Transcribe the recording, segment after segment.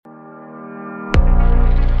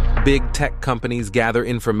Big tech companies gather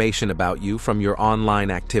information about you from your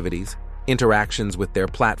online activities, interactions with their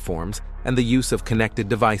platforms, and the use of connected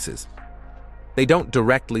devices. They don't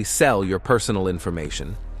directly sell your personal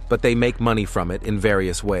information, but they make money from it in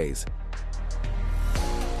various ways.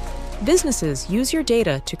 Businesses use your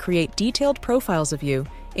data to create detailed profiles of you,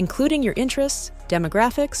 including your interests,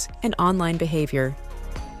 demographics, and online behavior.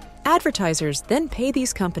 Advertisers then pay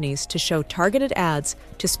these companies to show targeted ads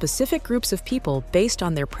to specific groups of people based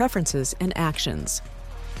on their preferences and actions.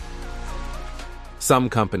 Some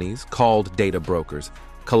companies, called data brokers,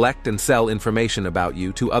 collect and sell information about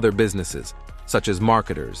you to other businesses, such as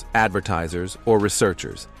marketers, advertisers, or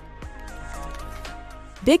researchers.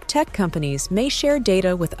 Big tech companies may share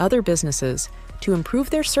data with other businesses to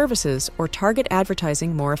improve their services or target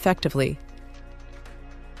advertising more effectively.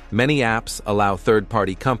 Many apps allow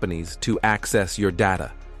third-party companies to access your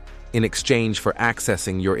data. In exchange for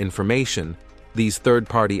accessing your information, these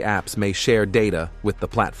third-party apps may share data with the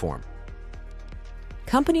platform.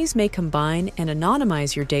 Companies may combine and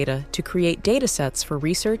anonymize your data to create datasets for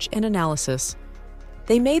research and analysis.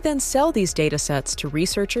 They may then sell these datasets to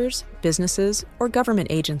researchers, businesses, or government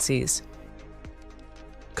agencies.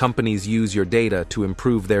 Companies use your data to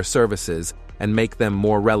improve their services and make them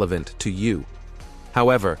more relevant to you.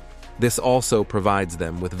 However, this also provides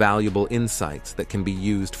them with valuable insights that can be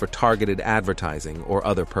used for targeted advertising or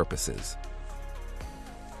other purposes.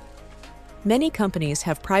 Many companies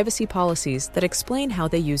have privacy policies that explain how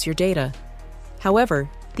they use your data. However,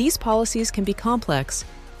 these policies can be complex,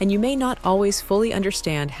 and you may not always fully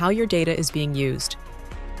understand how your data is being used.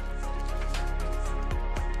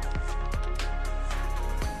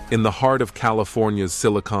 In the heart of California's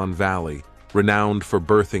Silicon Valley, renowned for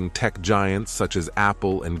birthing tech giants such as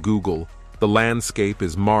Apple and Google, the landscape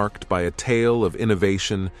is marked by a tale of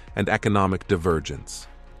innovation and economic divergence.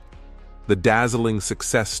 The dazzling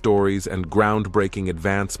success stories and groundbreaking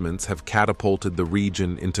advancements have catapulted the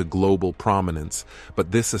region into global prominence,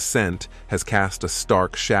 but this ascent has cast a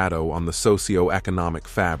stark shadow on the socio-economic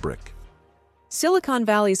fabric. Silicon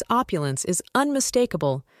Valley's opulence is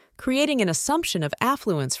unmistakable, creating an assumption of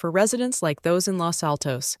affluence for residents like those in Los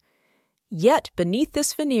Altos. Yet beneath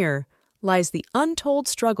this veneer lies the untold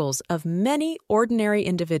struggles of many ordinary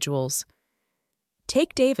individuals.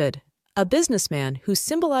 Take David, a businessman who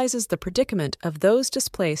symbolizes the predicament of those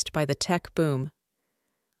displaced by the tech boom.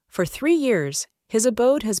 For 3 years, his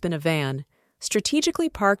abode has been a van, strategically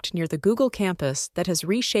parked near the Google campus that has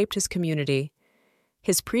reshaped his community.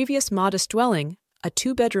 His previous modest dwelling, a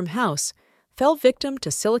 2-bedroom house, fell victim to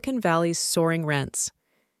Silicon Valley's soaring rents.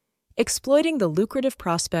 Exploiting the lucrative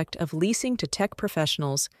prospect of leasing to tech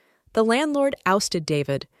professionals, the landlord ousted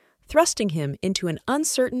David, thrusting him into an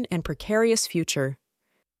uncertain and precarious future.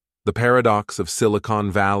 The paradox of Silicon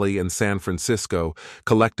Valley and San Francisco,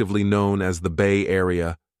 collectively known as the Bay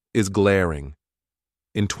Area, is glaring.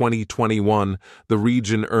 In 2021, the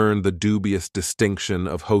region earned the dubious distinction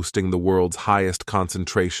of hosting the world's highest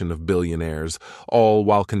concentration of billionaires, all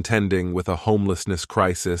while contending with a homelessness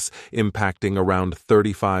crisis impacting around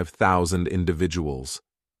 35,000 individuals.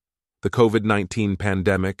 The COVID-19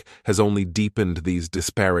 pandemic has only deepened these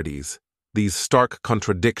disparities. These stark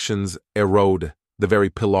contradictions erode the very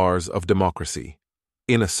pillars of democracy.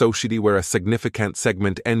 In a society where a significant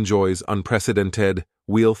segment enjoys unprecedented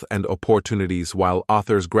wealth and opportunities while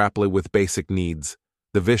others grapple with basic needs,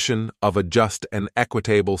 the vision of a just and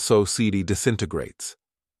equitable society disintegrates.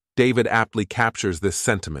 David aptly captures this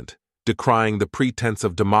sentiment, decrying the pretense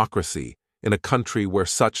of democracy in a country where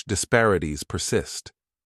such disparities persist.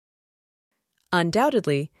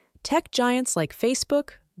 Undoubtedly, tech giants like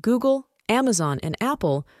Facebook, Google, Amazon, and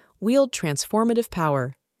Apple wield transformative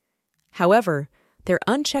power. However, their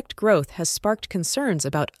unchecked growth has sparked concerns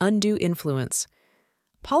about undue influence.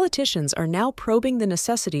 Politicians are now probing the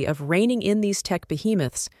necessity of reining in these tech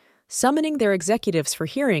behemoths, summoning their executives for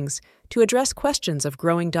hearings to address questions of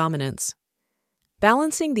growing dominance.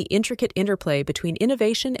 Balancing the intricate interplay between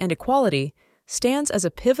innovation and equality stands as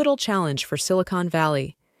a pivotal challenge for Silicon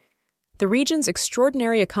Valley. The region's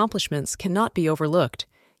extraordinary accomplishments cannot be overlooked,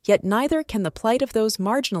 yet neither can the plight of those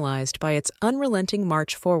marginalized by its unrelenting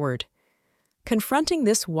march forward. Confronting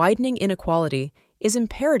this widening inequality is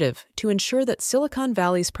imperative to ensure that Silicon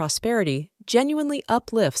Valley's prosperity genuinely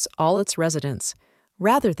uplifts all its residents,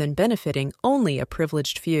 rather than benefiting only a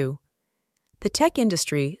privileged few. The tech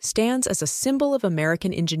industry stands as a symbol of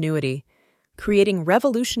American ingenuity, creating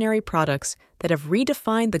revolutionary products that have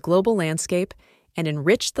redefined the global landscape and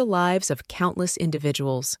enriched the lives of countless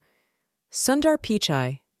individuals. Sundar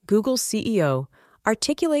Pichai, Google's CEO,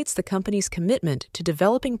 articulates the company's commitment to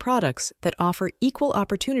developing products that offer equal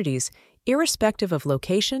opportunities irrespective of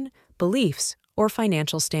location, beliefs, or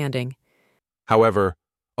financial standing. However,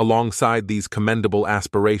 alongside these commendable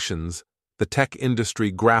aspirations, the tech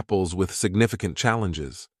industry grapples with significant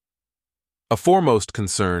challenges. A foremost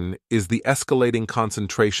concern is the escalating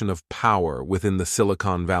concentration of power within the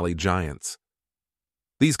Silicon Valley giants.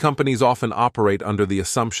 These companies often operate under the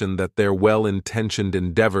assumption that their well-intentioned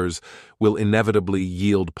endeavors will inevitably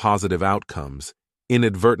yield positive outcomes,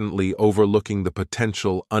 inadvertently overlooking the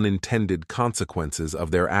potential unintended consequences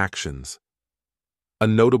of their actions. A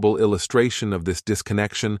notable illustration of this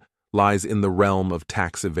disconnection lies in the realm of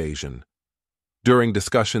tax evasion. During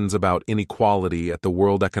discussions about inequality at the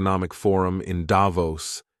World Economic Forum in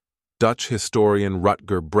Davos, Dutch historian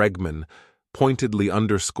Rutger Bregman pointedly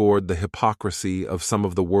underscored the hypocrisy of some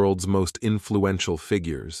of the world's most influential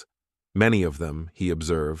figures. Many of them, he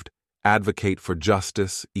observed, advocate for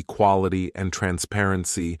justice, equality, and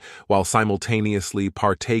transparency while simultaneously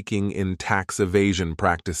partaking in tax evasion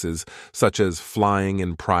practices such as flying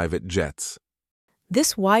in private jets.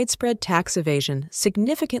 This widespread tax evasion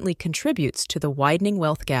significantly contributes to the widening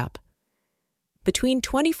wealth gap. Between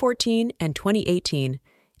 2014 and 2018,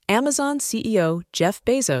 Amazon CEO Jeff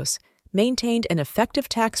Bezos maintained an effective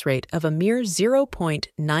tax rate of a mere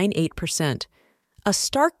 0.98%, a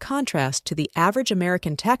stark contrast to the average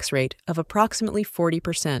American tax rate of approximately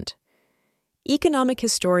 40%. Economic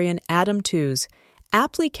historian Adam Tooze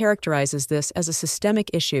aptly characterizes this as a systemic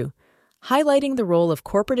issue, highlighting the role of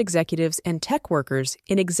corporate executives and tech workers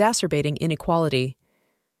in exacerbating inequality.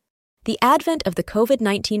 The advent of the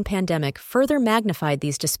COVID-19 pandemic further magnified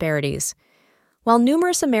these disparities. While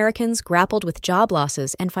numerous Americans grappled with job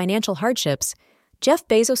losses and financial hardships, Jeff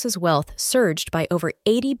Bezos' wealth surged by over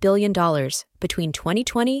 $80 billion between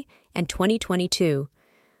 2020 and 2022.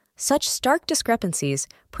 Such stark discrepancies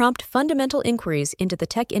prompt fundamental inquiries into the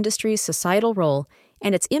tech industry's societal role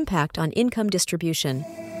and its impact on income distribution.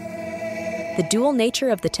 The dual nature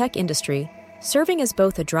of the tech industry, serving as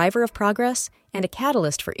both a driver of progress and a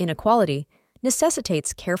catalyst for inequality,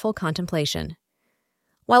 necessitates careful contemplation.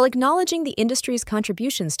 While acknowledging the industry's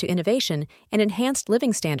contributions to innovation and enhanced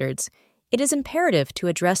living standards, it is imperative to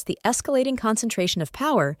address the escalating concentration of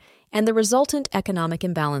power and the resultant economic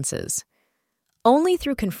imbalances. Only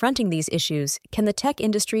through confronting these issues can the tech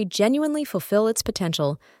industry genuinely fulfill its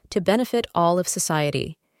potential to benefit all of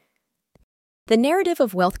society. The narrative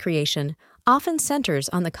of wealth creation often centers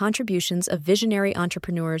on the contributions of visionary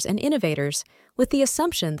entrepreneurs and innovators, with the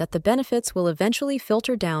assumption that the benefits will eventually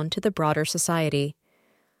filter down to the broader society.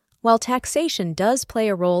 While taxation does play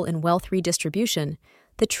a role in wealth redistribution,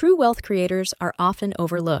 the true wealth creators are often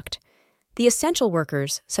overlooked. The essential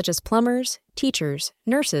workers, such as plumbers, teachers,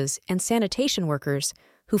 nurses, and sanitation workers,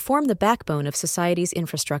 who form the backbone of society's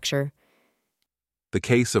infrastructure. The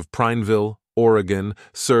case of Prineville, Oregon,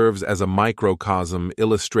 serves as a microcosm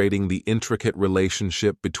illustrating the intricate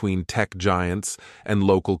relationship between tech giants and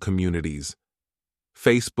local communities.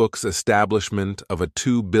 Facebook's establishment of a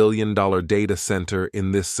 $2 billion data center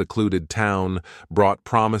in this secluded town brought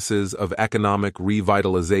promises of economic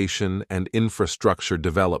revitalization and infrastructure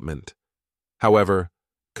development. However,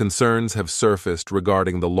 concerns have surfaced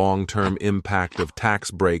regarding the long-term impact of tax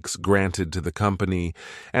breaks granted to the company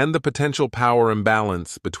and the potential power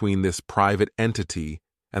imbalance between this private entity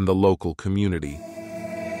and the local community.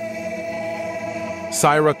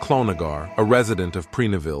 Syra Clonagar, a resident of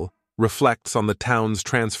Prineville, reflects on the town's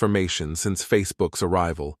transformation since Facebook's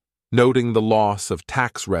arrival, noting the loss of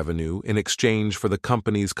tax revenue in exchange for the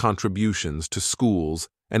company's contributions to schools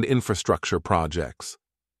and infrastructure projects.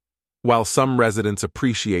 While some residents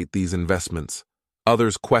appreciate these investments,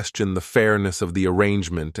 others question the fairness of the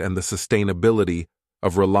arrangement and the sustainability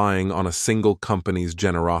of relying on a single company's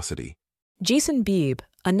generosity. Jason Beebe,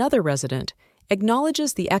 another resident,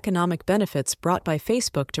 acknowledges the economic benefits brought by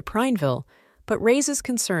Facebook to Prineville, but raises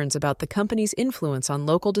concerns about the company's influence on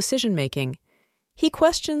local decision-making. He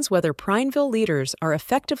questions whether Prineville leaders are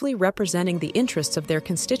effectively representing the interests of their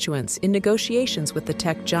constituents in negotiations with the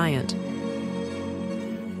tech giant.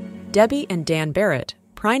 Debbie and Dan Barrett,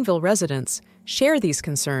 Prineville residents, share these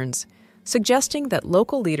concerns, suggesting that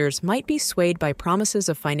local leaders might be swayed by promises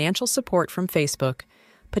of financial support from Facebook,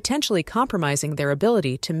 potentially compromising their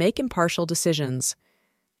ability to make impartial decisions.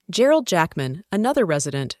 Gerald Jackman, another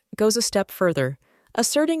resident, goes a step further,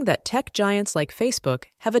 asserting that tech giants like Facebook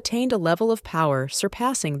have attained a level of power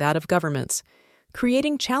surpassing that of governments,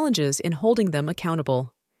 creating challenges in holding them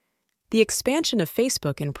accountable. The expansion of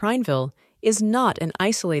Facebook in Prineville is not an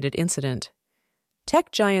isolated incident.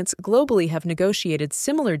 Tech giants globally have negotiated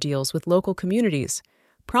similar deals with local communities,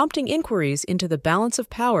 prompting inquiries into the balance of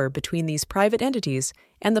power between these private entities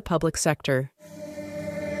and the public sector.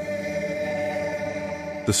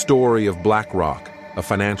 The story of BlackRock, a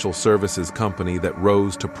financial services company that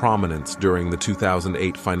rose to prominence during the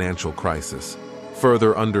 2008 financial crisis,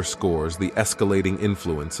 further underscores the escalating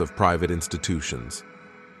influence of private institutions.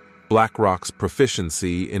 BlackRock's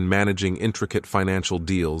proficiency in managing intricate financial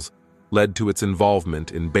deals led to its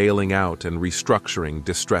involvement in bailing out and restructuring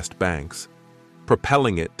distressed banks,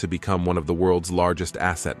 propelling it to become one of the world's largest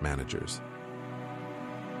asset managers.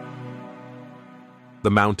 The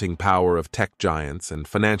mounting power of tech giants and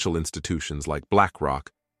financial institutions like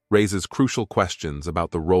BlackRock raises crucial questions about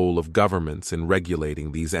the role of governments in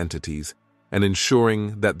regulating these entities and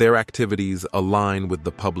ensuring that their activities align with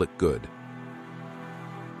the public good.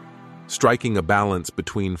 Striking a balance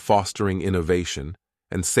between fostering innovation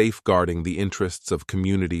and safeguarding the interests of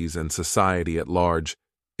communities and society at large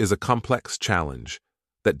is a complex challenge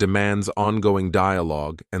that demands ongoing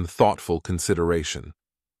dialogue and thoughtful consideration.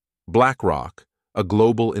 BlackRock, a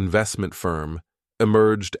global investment firm,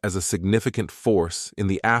 emerged as a significant force in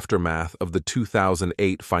the aftermath of the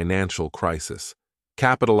 2008 financial crisis,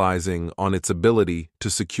 capitalizing on its ability to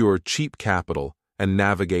secure cheap capital and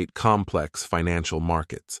navigate complex financial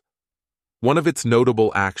markets. One of its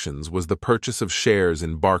notable actions was the purchase of shares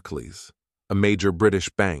in Barclays, a major British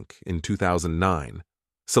bank, in 2009,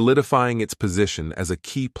 solidifying its position as a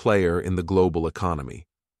key player in the global economy.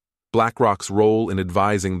 BlackRock's role in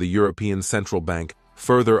advising the European Central Bank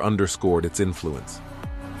further underscored its influence.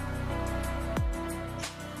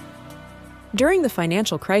 During the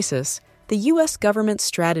financial crisis, the U.S. government's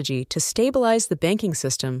strategy to stabilize the banking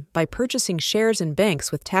system by purchasing shares in banks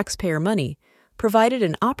with taxpayer money provided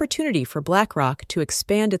an opportunity for BlackRock to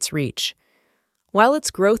expand its reach. While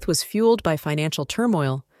its growth was fueled by financial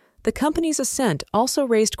turmoil, the company's ascent also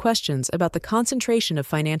raised questions about the concentration of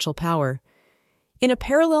financial power. In a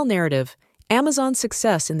parallel narrative, Amazon's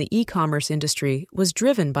success in the e-commerce industry was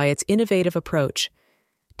driven by its innovative approach.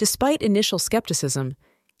 Despite initial skepticism,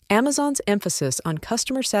 Amazon's emphasis on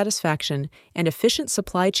customer satisfaction and efficient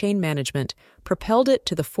supply chain management propelled it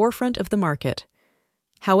to the forefront of the market.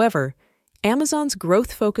 However, Amazon's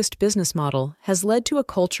growth-focused business model has led to a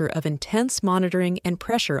culture of intense monitoring and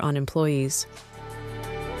pressure on employees.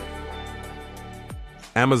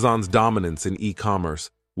 Amazon's dominance in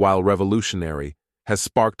e-commerce, while revolutionary, has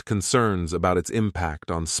sparked concerns about its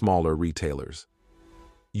impact on smaller retailers.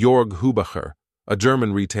 Jörg Hubacher, a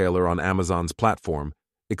German retailer on Amazon's platform,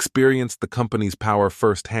 experienced the company's power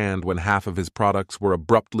firsthand when half of his products were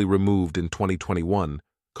abruptly removed in 2021,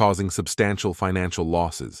 causing substantial financial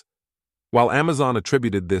losses. While Amazon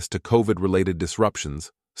attributed this to COVID-related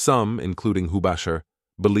disruptions, some, including Hubacher,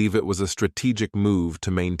 believe it was a strategic move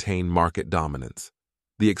to maintain market dominance.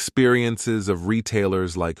 The experiences of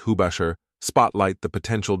retailers like Hubacher spotlight the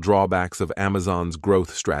potential drawbacks of Amazon's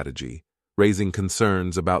growth strategy, raising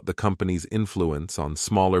concerns about the company's influence on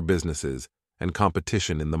smaller businesses and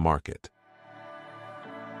competition in the market.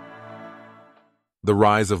 The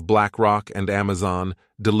rise of BlackRock and Amazon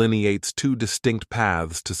delineates two distinct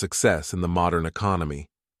paths to success in the modern economy.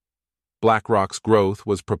 BlackRock's growth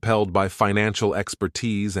was propelled by financial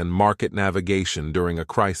expertise and market navigation during a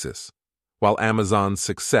crisis, while Amazon's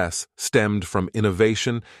success stemmed from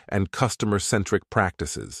innovation and customer-centric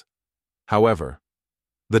practices. However,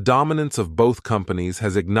 the dominance of both companies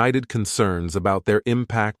has ignited concerns about their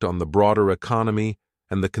impact on the broader economy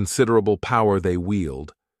and the considerable power they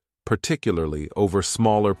wield, particularly over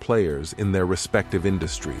smaller players in their respective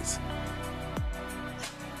industries.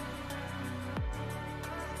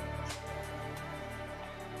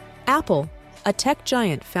 Apple, a tech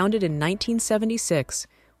giant founded in 1976,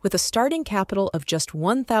 with a starting capital of just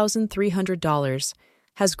 $1,300,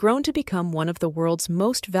 has grown to become one of the world's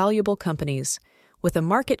most valuable companies, with a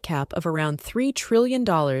market cap of around $3 trillion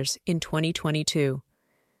in 2022.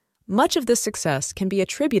 Much of this success can be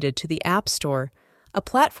attributed to the App Store, a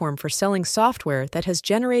platform for selling software that has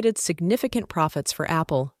generated significant profits for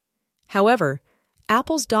Apple. However,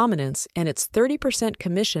 Apple's dominance and its 30%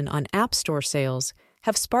 commission on App Store sales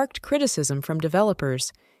have sparked criticism from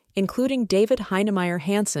developers, including David Heinemeier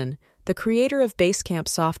Hansson, the creator of Basecamp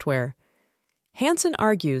software. Hansson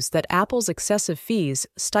argues that Apple's excessive fees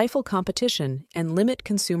stifle competition and limit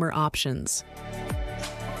consumer options.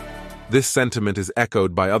 This sentiment is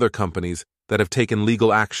echoed by other companies that have taken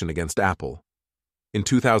legal action against Apple. In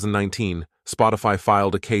 2019, Spotify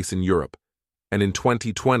filed a case in Europe, and in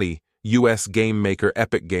 2020, U.S. game maker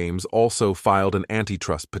Epic Games also filed an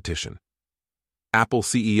antitrust petition. Apple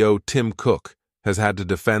CEO Tim Cook has had to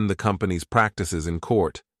defend the company's practices in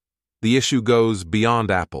court. The issue goes beyond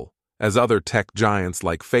Apple, as other tech giants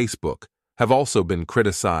like Facebook have also been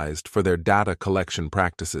criticized for their data collection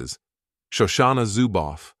practices. Shoshana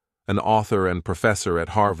Zuboff, an author and professor at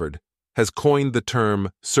Harvard, has coined the term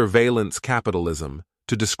surveillance capitalism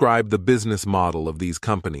to describe the business model of these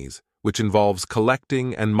companies, which involves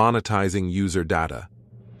collecting and monetizing user data.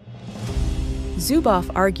 Zuboff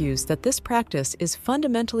argues that this practice is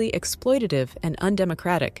fundamentally exploitative and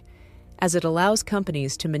undemocratic, as it allows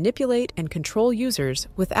companies to manipulate and control users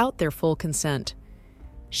without their full consent.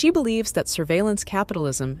 She believes that surveillance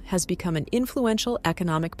capitalism has become an influential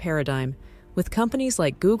economic paradigm, with companies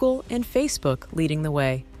like Google and Facebook leading the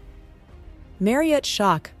way. Mariette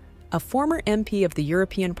Schaak, a former MP of the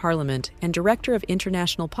European Parliament and Director of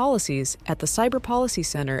International Policies at the Cyber Policy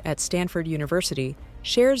Center at Stanford University,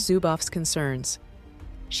 shares Zuboff's concerns.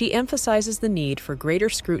 She emphasizes the need for greater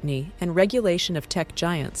scrutiny and regulation of tech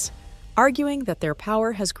giants, arguing that their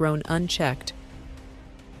power has grown unchecked.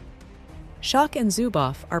 Schaak and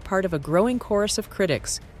Zuboff are part of a growing chorus of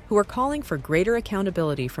critics who are calling for greater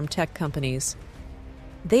accountability from tech companies.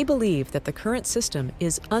 They believe that the current system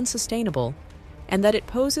is unsustainable and that it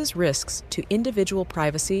poses risks to individual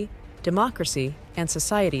privacy, democracy, and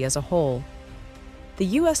society as a whole. The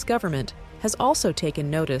U.S. government has also taken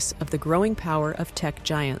notice of the growing power of tech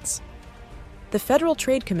giants. The Federal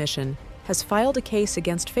Trade Commission has filed a case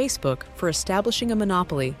against Facebook for establishing a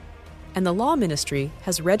monopoly, and the Law Ministry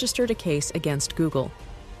has registered a case against Google.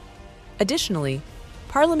 Additionally,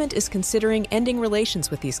 Parliament is considering ending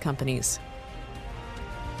relations with these companies.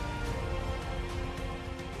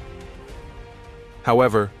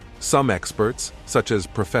 However, some experts, such as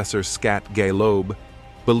Professor Skat Gay-Loeb,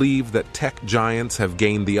 believe that tech giants have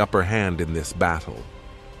gained the upper hand in this battle.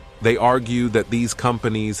 They argue that these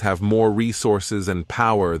companies have more resources and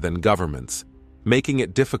power than governments, making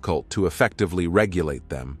it difficult to effectively regulate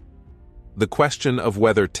them. The question of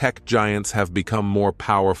whether tech giants have become more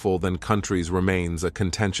powerful than countries remains a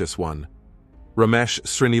contentious one. Ramesh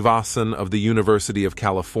Srinivasan of the University of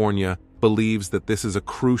California believes that this is a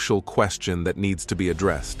crucial question that needs to be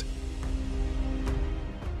addressed.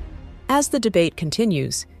 As the debate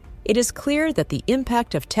continues, it is clear that the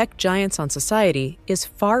impact of tech giants on society is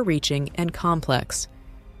far-reaching and complex.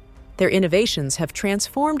 Their innovations have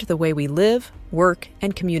transformed the way we live, work,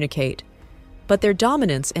 and communicate, but their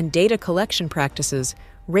dominance and data collection practices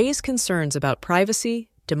raise concerns about privacy,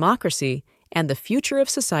 democracy, and the future of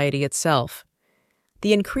society itself.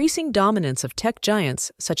 The increasing dominance of tech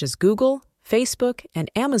giants such as Google, Facebook, and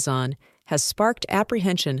Amazon has sparked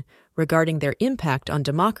apprehension regarding their impact on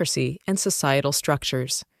democracy and societal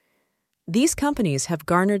structures. These companies have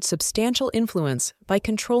garnered substantial influence by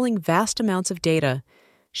controlling vast amounts of data,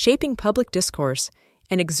 shaping public discourse,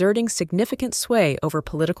 and exerting significant sway over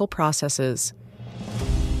political processes.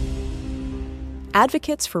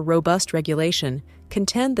 Advocates for robust regulation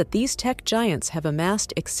contend that these tech giants have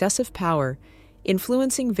amassed excessive power,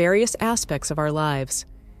 influencing various aspects of our lives.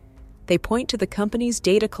 They point to the company's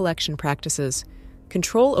data collection practices,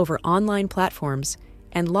 control over online platforms,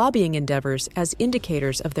 and lobbying endeavors as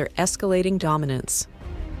indicators of their escalating dominance.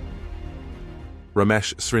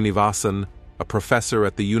 Ramesh Srinivasan, a professor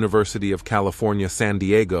at the University of California, San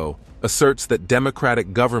Diego, asserts that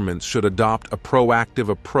democratic governments should adopt a proactive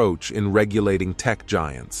approach in regulating tech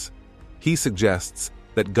giants. He suggests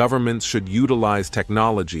that governments should utilize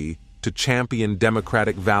technology to champion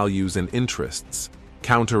democratic values and interests,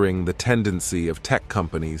 countering the tendency of tech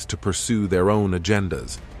companies to pursue their own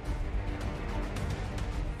agendas.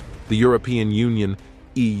 The European Union,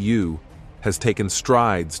 EU, has taken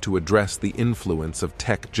strides to address the influence of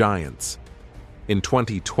tech giants. In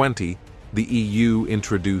 2020, the EU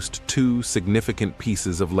introduced two significant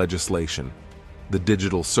pieces of legislation: the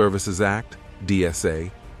Digital Services Act, DSA,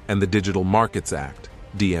 and the Digital Markets Act,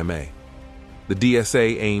 DMA. The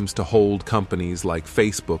DSA aims to hold companies like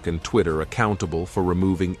Facebook and Twitter accountable for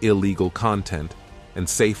removing illegal content and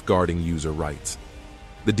safeguarding user rights.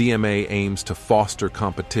 The DMA aims to foster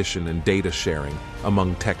competition and data sharing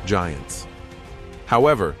among tech giants.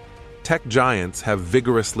 However, tech giants have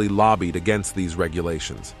vigorously lobbied against these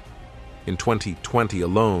regulations. In 2020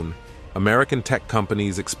 alone, American tech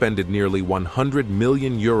companies expended nearly 100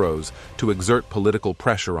 million euros to exert political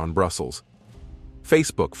pressure on Brussels.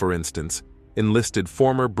 Facebook, for instance, enlisted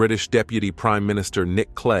former British Deputy Prime Minister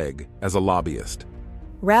Nick Clegg as a lobbyist.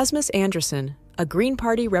 Rasmus Andersson, a Green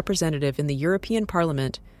Party representative in the European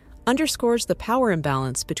Parliament, underscores the power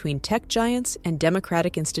imbalance between tech giants and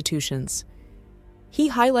democratic institutions. He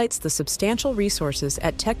highlights the substantial resources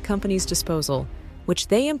at tech companies' disposal, which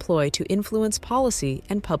they employ to influence policy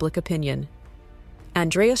and public opinion.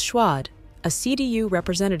 Andreas Schwad, a CDU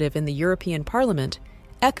representative in the European Parliament,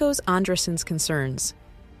 echoes Andersson's concerns.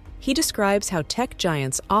 He describes how tech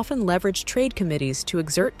giants often leverage trade committees to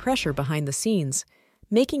exert pressure behind the scenes,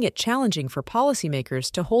 making it challenging for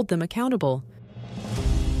policymakers to hold them accountable.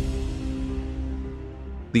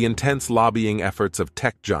 The intense lobbying efforts of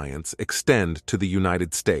tech giants extend to the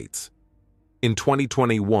United States. In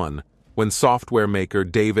 2021, when software maker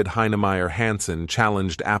David Heinemeier Hansson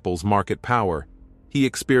challenged Apple's market power, he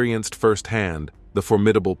experienced firsthand the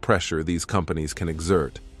formidable pressure these companies can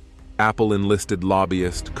exert. Apple enlisted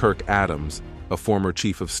lobbyist Kirk Adams, a former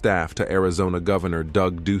chief of staff to Arizona Governor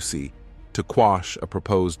Doug Ducey, to quash a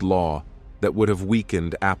proposed law that would have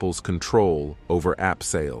weakened Apple's control over app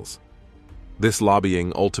sales. This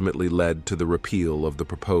lobbying ultimately led to the repeal of the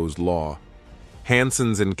proposed law.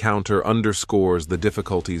 Hansson's encounter underscores the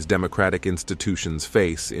difficulties democratic institutions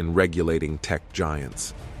face in regulating tech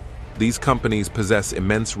giants. These companies possess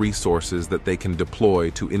immense resources that they can deploy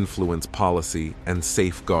to influence policy and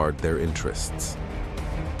safeguard their interests.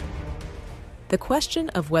 The question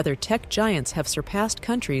of whether tech giants have surpassed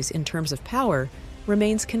countries in terms of power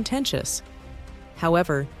remains contentious.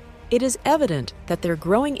 However, it is evident that their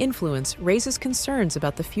growing influence raises concerns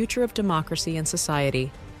about the future of democracy and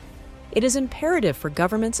society. It is imperative for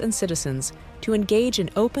governments and citizens to engage in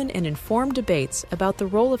open and informed debates about the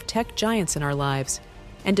role of tech giants in our lives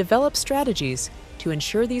and develop strategies to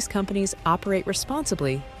ensure these companies operate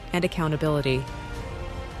responsibly and accountability.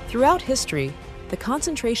 Throughout history, the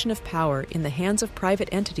concentration of power in the hands of private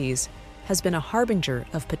entities has been a harbinger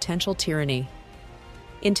of potential tyranny.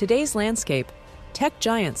 In today's landscape, tech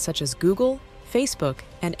giants such as Google, Facebook,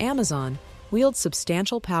 and Amazon wield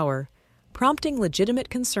substantial power, prompting legitimate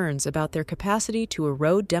concerns about their capacity to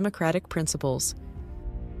erode democratic principles.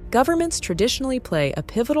 Governments traditionally play a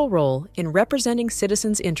pivotal role in representing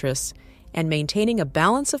citizens' interests and maintaining a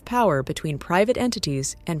balance of power between private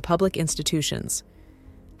entities and public institutions.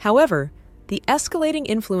 However, the escalating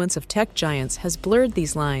influence of tech giants has blurred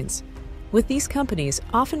these lines, with these companies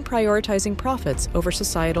often prioritizing profits over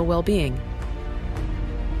societal well-being.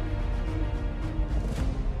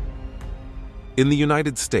 In the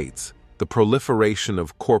United States, the proliferation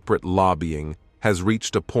of corporate lobbying has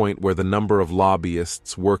reached a point where the number of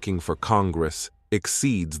lobbyists working for Congress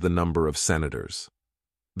exceeds the number of senators.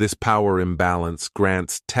 This power imbalance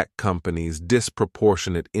grants tech companies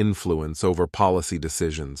disproportionate influence over policy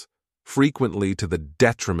decisions, frequently to the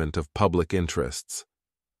detriment of public interests.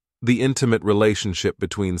 The intimate relationship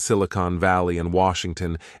between Silicon Valley and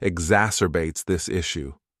Washington exacerbates this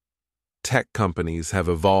issue. Tech companies have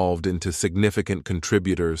evolved into significant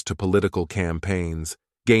contributors to political campaigns,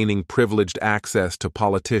 gaining privileged access to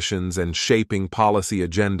politicians and shaping policy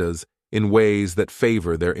agendas in ways that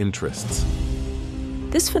favor their interests.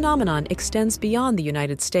 This phenomenon extends beyond the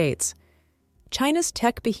United States. China's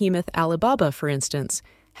tech behemoth Alibaba, for instance,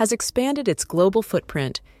 has expanded its global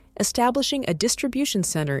footprint, establishing a distribution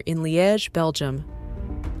center in Liège, Belgium.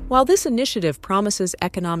 While this initiative promises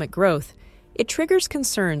economic growth, it triggers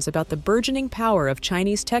concerns about the burgeoning power of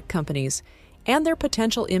Chinese tech companies and their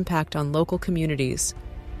potential impact on local communities.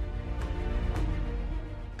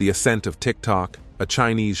 The ascent of TikTok, a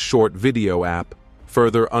Chinese short video app,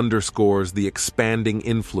 further underscores the expanding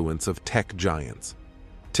influence of tech giants.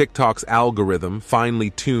 TikTok's algorithm, finely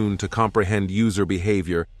tuned to comprehend user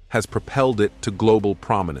behavior, has propelled it to global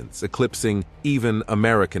prominence, eclipsing even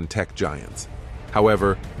American tech giants.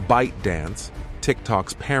 However, ByteDance,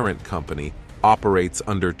 TikTok's parent company, operates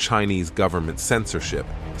under Chinese government censorship,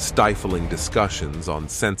 stifling discussions on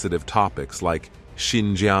sensitive topics like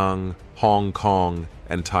Xinjiang, Hong Kong,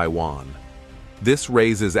 and Taiwan. This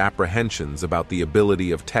raises apprehensions about the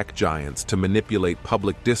ability of tech giants to manipulate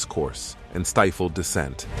public discourse and stifle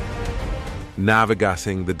dissent.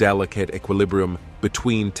 Navigating the delicate equilibrium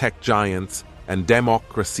between tech giants and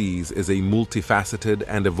democracies is a multifaceted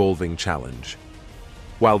and evolving challenge.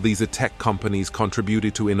 While these tech companies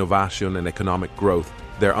contributed to innovation and economic growth,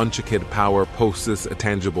 their unchecked power poses a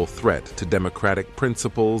tangible threat to democratic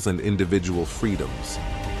principles and individual freedoms.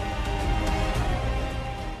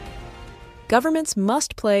 Governments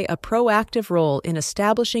must play a proactive role in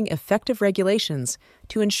establishing effective regulations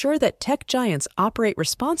to ensure that tech giants operate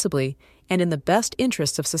responsibly and in the best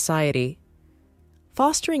interests of society.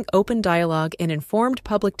 Fostering open dialogue and informed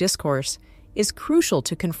public discourse is crucial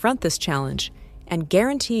to confront this challenge and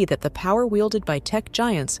guarantee that the power wielded by tech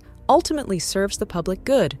giants ultimately serves the public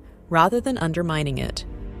good rather than undermining it.